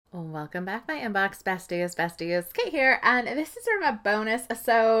Welcome back, my inbox besties. Kate here, and this is sort of a bonus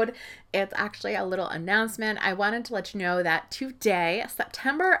episode. It's actually a little announcement. I wanted to let you know that today,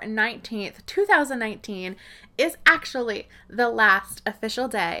 September 19th, 2019, is actually the last official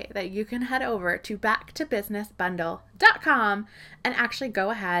day that you can head over to backtobusinessbundle.com and actually go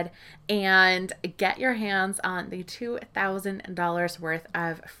ahead and get your hands on the $2,000 worth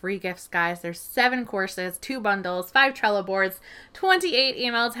of free gifts, guys. There's 7 courses, 2 bundles, 5 Trello boards, 28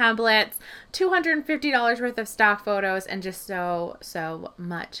 email templates, $250 worth of stock photos, and just so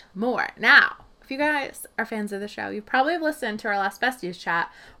much more. Now, if you guys are fans of the show, you probably have listened to our last Besties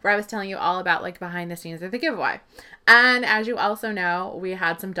chat where I was telling you all about like behind the scenes of the giveaway. And as you also know, we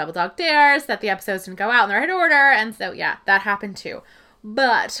had some double dog dares that the episodes didn't go out in the right order. And so yeah, that happened too.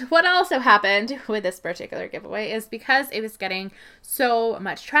 But what also happened with this particular giveaway is because it was getting so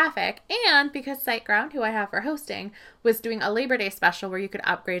much traffic and because SiteGround, who I have for hosting, was doing a Labor Day special where you could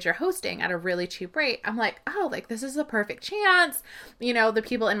upgrade your hosting at a really cheap rate. I'm like, oh, like this is a perfect chance. You know, the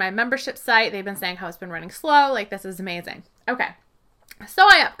people in my membership site, they've been saying how it's been running slow. Like this is amazing. Okay. So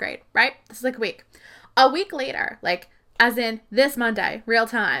I upgrade, right? This is like a week. A week later, like as in this Monday, real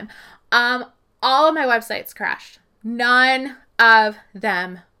time, all of my websites crashed. None of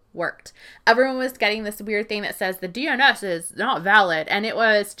them worked. Everyone was getting this weird thing that says the DNS is not valid, and it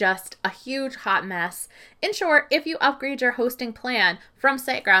was just a huge hot mess. In short, if you upgrade your hosting plan from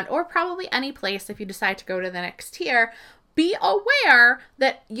SiteGround, or probably any place if you decide to go to the next tier, be aware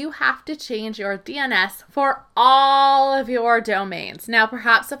that you have to change your DNS for all of your domains. Now,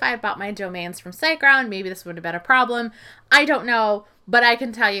 perhaps if I had bought my domains from SiteGround, maybe this would have been a problem. I don't know, but I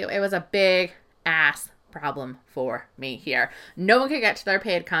can tell you it was a big ass problem for me here. No one could get to their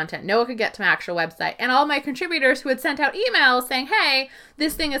paid content. No one could get to my actual website. And all my contributors who had sent out emails saying, hey,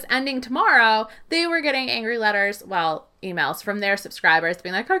 this thing is ending tomorrow, they were getting angry letters, well, emails from their subscribers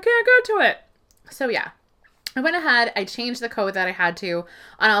being like, I can't go to it. So yeah, I went ahead, I changed the code that I had to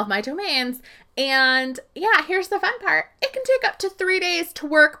on all of my domains, and yeah, here's the fun part. It can take up to 3 days to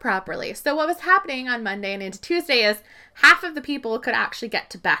work properly. So what was happening on Monday and into Tuesday is half of the people could actually get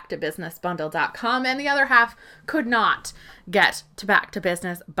to backtobusinessbundle.com and the other half could not get to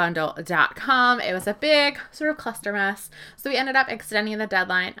backtobusinessbundle.com. It was a big sort of cluster mess. So we ended up extending the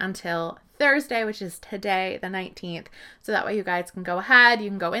deadline until Thursday, which is today, the 19th. So that way you guys can go ahead, you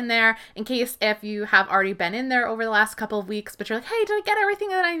can go in there in case if you have already been in there over the last couple of weeks, but you're like, hey, did I get everything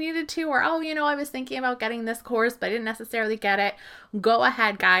that I needed to? Or, oh, you know, I was thinking about getting this course, but I didn't necessarily get it. Go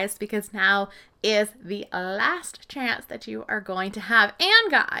ahead, guys, because now is the last chance that you are going to have.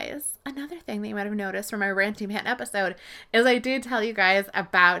 And guys, another thing that you might have noticed from my Ranting Pant episode is I did tell you guys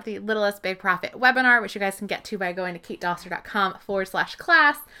about the Littlest Big Profit webinar, which you guys can get to by going to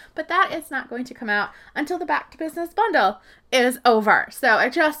katedosser.com/class, but that is not going to come out until the Back to Business bundle is over. So I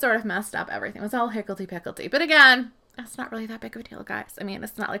just sort of messed up everything. It was all higgledy-piggledy. But again, it's not really that big of a deal, guys. I mean,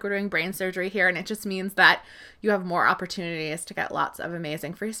 it's not like we're doing brain surgery here, and it just means that you have more opportunities to get lots of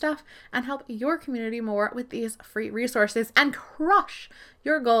amazing free stuff and help your community more with these free resources and crush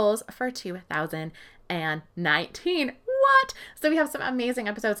your goals for 2019. What? So we have some amazing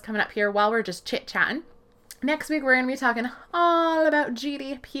episodes coming up here while we're just chit-chatting. Next week, we're going to be talking all about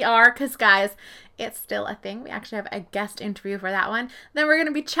GDPR because, guys, it's still a thing. We actually have a guest interview for that one. Then we're going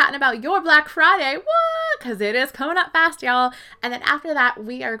to be chatting about your Black Friday. What? Because it is coming up fast, y'all. And then after that,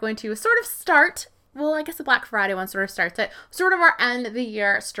 we are going to sort of start, well, I guess the Black Friday one sort of starts it, sort of our end of the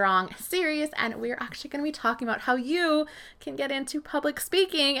year strong series. And we're actually going to be talking about how you can get into public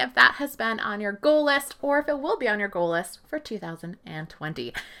speaking if that has been on your goal list or if it will be on your goal list for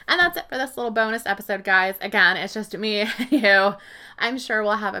 2020. And that's it for this little bonus episode, guys. Again, it's just me and you. I'm sure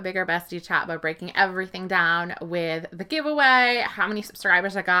we'll have a bigger bestie chat about breaking everything down with the giveaway, how many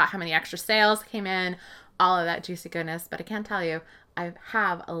subscribers I got, how many extra sales came in, all of that juicy goodness. But I can tell you, I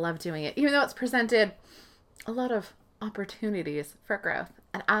have loved doing it, even though it's presented a lot of opportunities for growth.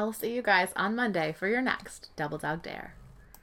 And I'll see you guys on Monday for your next Double Dog Dare.